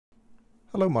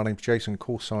Hello, my name's Jason,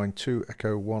 call sign 2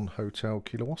 Echo 1 Hotel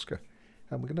Kilo Oscar,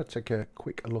 and we're going to take a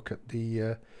quick look at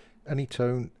the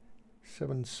Anytone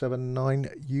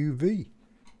AT-779UV.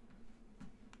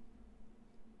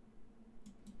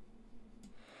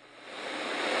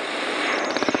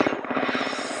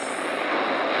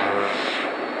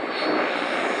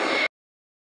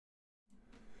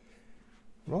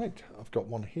 Right, I've got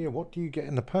one here. What do you get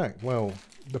in the pack? Well,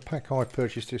 the pack I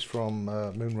purchased is from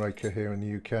Moonraker here in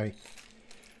the UK.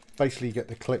 Basically you get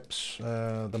the clips,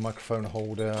 the microphone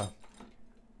holder,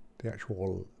 the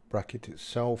actual bracket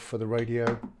itself for the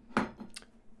radio,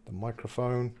 the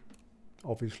microphone,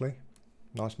 obviously,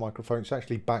 nice microphone. It's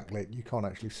actually backlit, you can't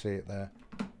actually see it there.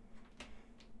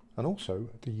 And also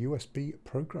the USB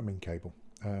programming cable,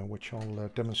 which I'll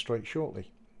demonstrate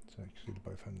shortly. So you can see the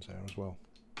both ends there as well.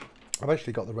 I've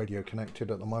actually got the radio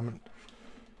connected at the moment,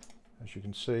 as you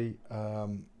can see.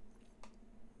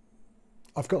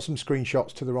 I've got some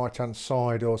screenshots to the right hand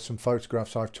side, or some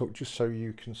photographs I've took, just so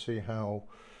you can see how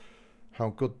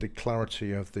good the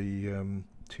clarity of the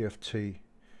TFT.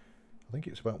 I think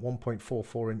it's about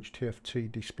 1.44 inch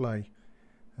TFT display.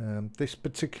 This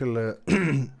particular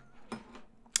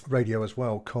radio as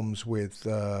well comes with,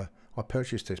 I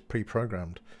purchased this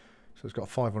pre-programmed, so it's got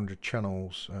 500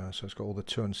 channels, so it's got all the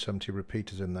 270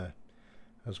 repeaters in there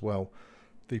as well.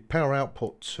 The power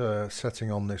output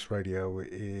setting on this radio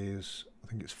is, I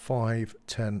think it's 5,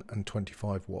 10 and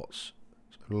 25 watts,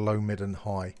 so low, mid and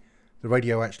high. The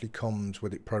radio actually comes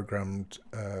with it programmed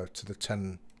to the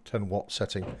 10 watt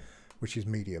setting, which is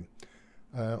medium.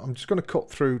 I'm just going to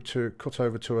cut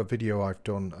over to a video I've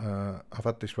done. I've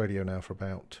had this radio now for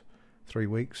about 3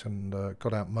 weeks and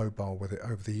got out mobile with it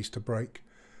over the Easter break.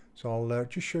 So I'll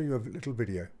just show you a little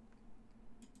video.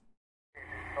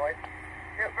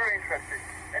 Yeah, very interesting.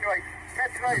 Anyway,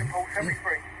 catch you later, Paul.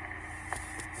 73.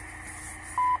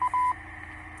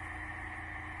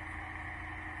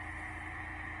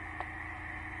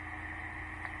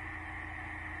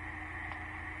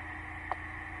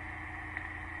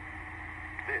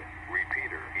 This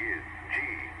repeater is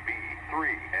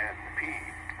GB3NP.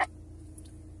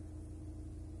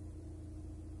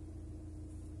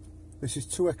 This is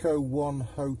 2 Echo 1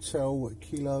 Hotel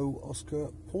Kilo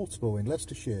Oscar Portable in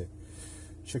Leicestershire,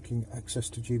 checking access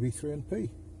to GB3NP.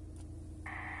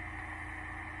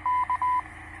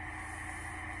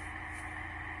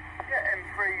 Yeah,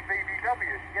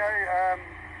 M3BBW. Yeah,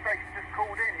 station just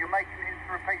called in. You're making it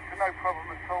into repeater, no problem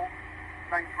at all.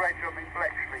 Name's Reg, I'm in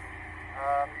Bletchley.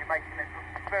 You're making it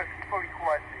fully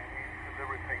quietly into the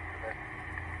repeater there.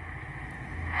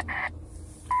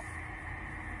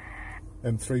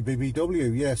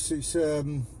 M3BBW, yes, it's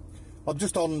I'm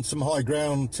just on some high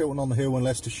ground, tilting on the hill in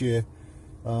Leicestershire,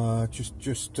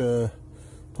 just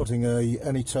putting a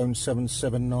Anytone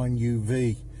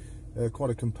 779UV, quite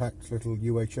a compact little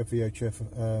UHF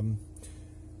VHF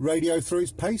radio through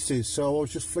its paces. So I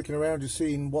was just flicking around, just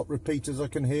seeing what repeaters I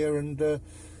can hear and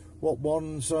what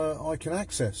ones I can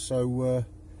access. So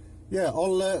yeah,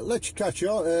 I'll let you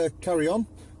carry on.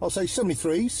 I'll say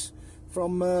 73s.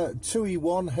 From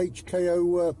 2E1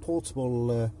 HKO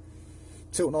Portable,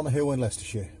 tilting on a hill in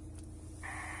Leicestershire.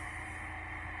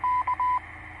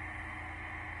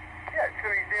 Yeah,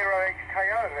 2E0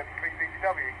 HKO,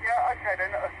 M3BBW. Yeah, okay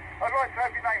then. I'd like to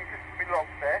have your name just to be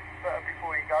logged there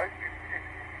before you go, if you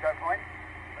don't mind.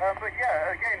 But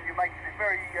yeah, again, you're making it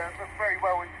very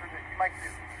well into the, you're making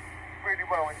it really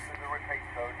well into the repeat,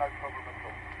 so no problem at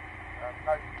all.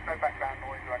 No background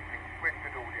noise or anything. Really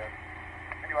good audio.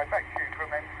 Anyway, back to you from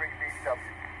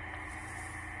M3BBW.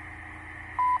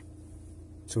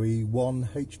 2E1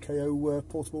 HKO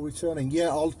Portable returning. Yeah,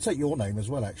 I'll take your name as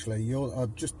well, actually.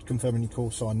 I'm just confirming your call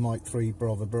sign, Mike 3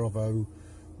 Bravo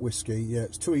Whiskey. Yeah,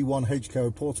 it's 2E1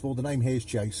 HKO Portable. The name here is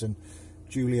Jason.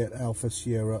 Juliet Alpha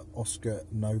Sierra Oscar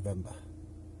November.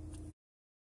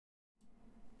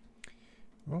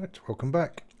 Right, welcome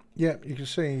back. Yeah, you can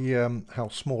see how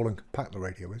small and compact the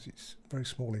radio is. It's very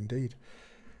small indeed.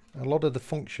 A lot of the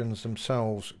functions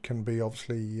themselves can be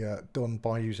obviously done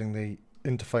by using the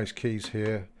interface keys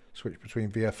here, switch between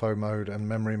VFO mode and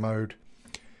memory mode,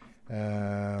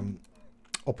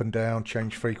 up and down,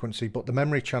 change frequency, but the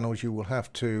memory channels you will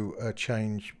have to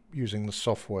change using the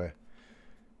software.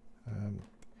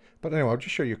 But anyway, I'll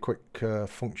just show you a quick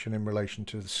function in relation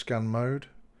to the scan mode.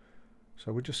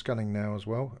 So we're just scanning now as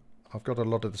well. I've got a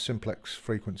lot of the Simplex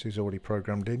frequencies already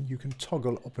programmed in. You can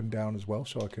toggle up and down as well,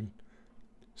 so I can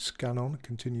scan on,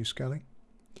 continue scanning.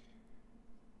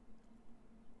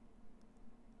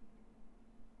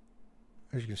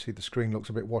 As you can see, the screen looks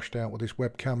a bit washed out with this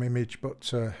webcam image, but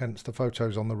hence the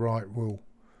photos on the right will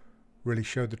really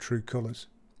show the true colours.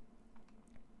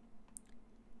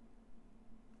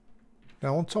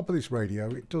 Now on top of this radio,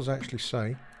 it does actually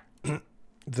say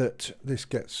that this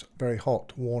gets very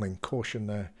hot. Warning, caution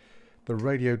there. The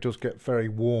radio does get very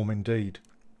warm indeed.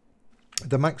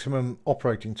 The maximum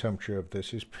operating temperature of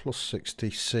this is plus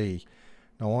 60 C.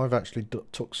 Now I've actually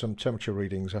took some temperature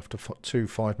readings after 2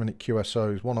 5-minute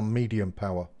QSOs, one on medium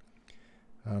power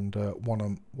and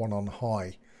one on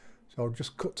high. So I'll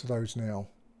just cut to those now.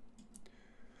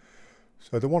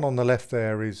 So the one on the left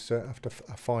there is after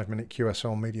a 5-minute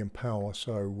QSO on medium power,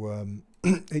 so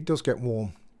it does get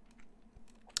warm.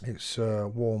 It's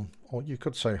warm, or you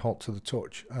could say hot to the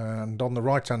touch. And on the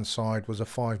right hand side was a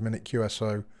 5-minute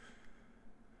QSO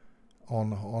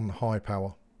on high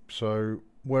power. So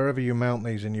wherever you mount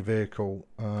these in your vehicle,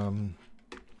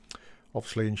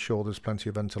 obviously ensure there's plenty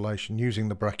of ventilation, using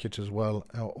the bracket as well,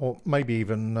 or maybe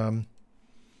even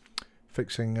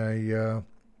fixing a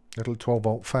little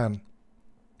 12-volt fan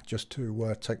just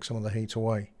to take some of the heat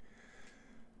away.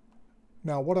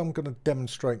 Now what I'm going to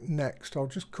demonstrate next, I'll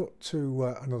just cut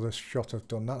to another shot I've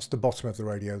done. That's the bottom of the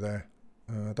radio there.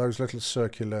 Those little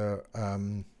circular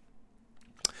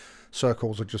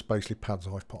circles are just basically pads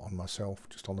I've put on myself,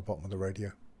 just on the bottom of the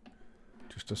radio,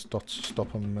 just to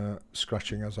stop them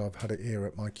scratching as I've had it here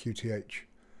at my QTH.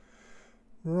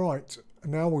 Right,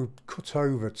 now we'll cut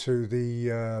over to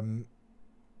the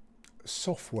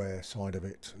software side of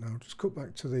it. Now I'll just cut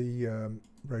back to the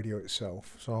radio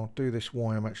itself. So I'll do this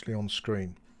while I'm actually on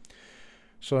screen.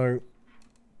 So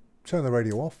turn the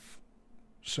radio off,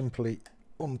 simply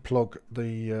unplug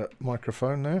the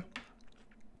microphone there,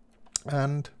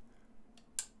 and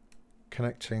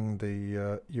connecting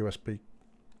the USB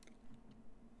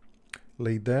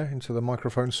lead there into the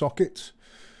microphone socket.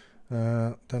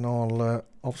 Then I'll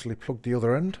obviously plug the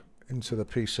other end into the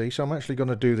PC. So I'm actually going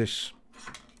to do this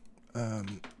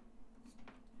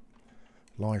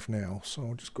live now, so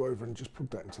I'll just go over and just plug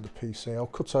that into the PC. I'll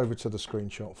cut over to the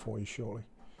screenshot for you shortly.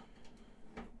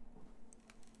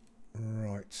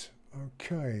 Right,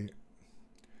 okay,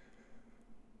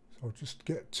 so I'll just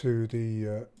get to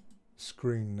the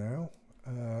screen now.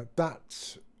 You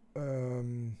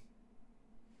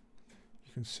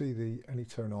can see the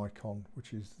Anytone icon,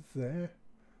 which is there.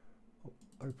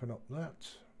 I'll open up that.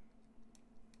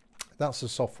 That's the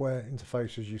software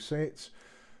interface as you see it.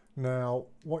 Now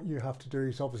what you have to do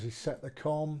is obviously set the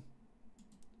COM.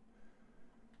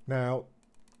 Now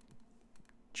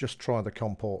just try the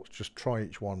COM ports, just try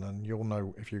each one and you'll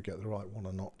know if you get the right one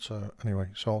or not. So anyway,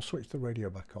 so I'll switch the radio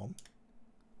back on.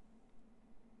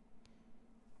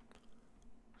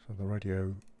 So the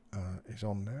radio is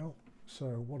on now. So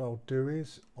what I'll do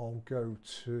is I'll go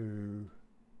to,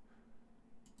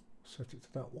 set it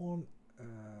to that one,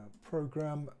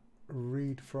 program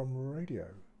read from radio.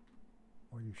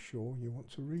 Are you sure you want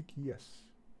to read? Yes.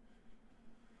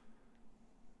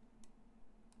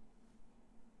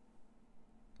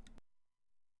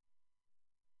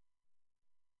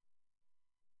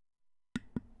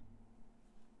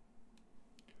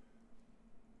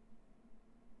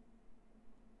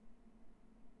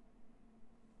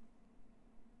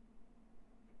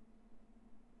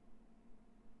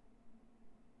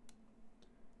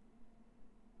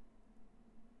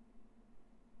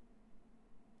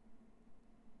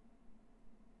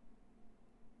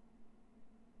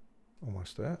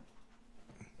 Almost there.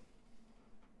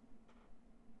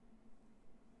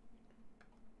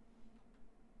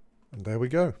 And there we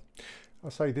go. I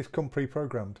say this come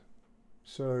pre-programmed.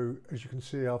 So as you can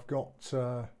see, I've got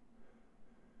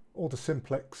all the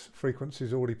Simplex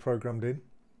frequencies already programmed in.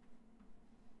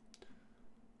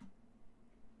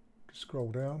 Just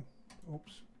scroll down.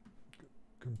 Oops.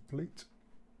 Complete.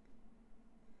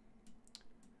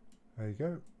 There you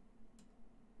go.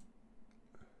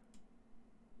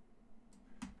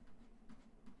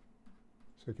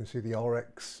 So you can see the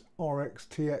RX,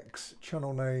 TX,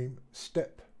 channel name,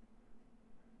 step,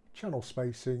 channel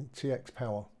spacing, TX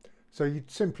power. So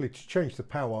you'd simply, to change the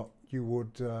power, you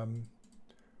would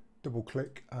double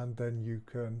click and then you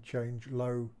can change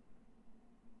low,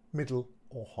 middle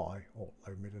or high, or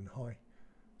low, mid and high.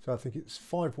 So I think it's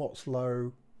 5 watts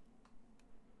low,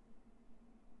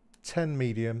 10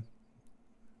 medium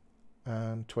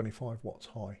and 25 watts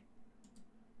high.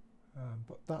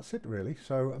 But that's it really.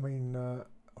 So I mean, I'll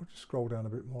just scroll down a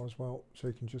bit more as well, so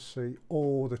you can just see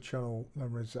all the channel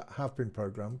memories that have been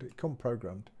programmed. It come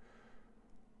programmed.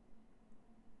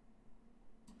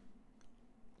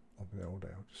 I'll be there all day.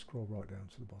 I'll just scroll right down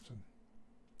to the bottom.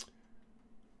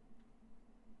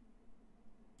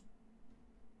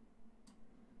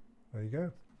 There you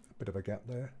go. A bit of a gap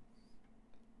there.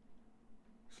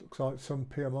 This looks like some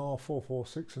PMR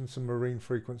 446 and some marine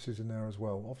frequencies in there as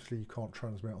well. Obviously you can't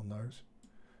transmit on those.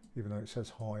 Even though it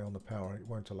says high on the power, it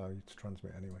won't allow you to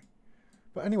transmit anyway.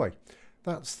 But anyway,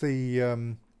 that's the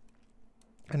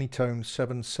Anytone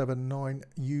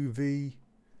 779UV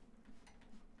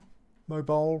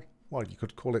Mobile. Well, you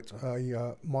could call it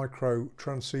a micro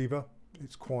transceiver.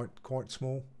 It's quite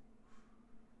small.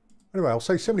 Anyway, I'll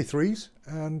say 73s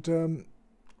and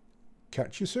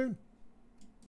catch you soon.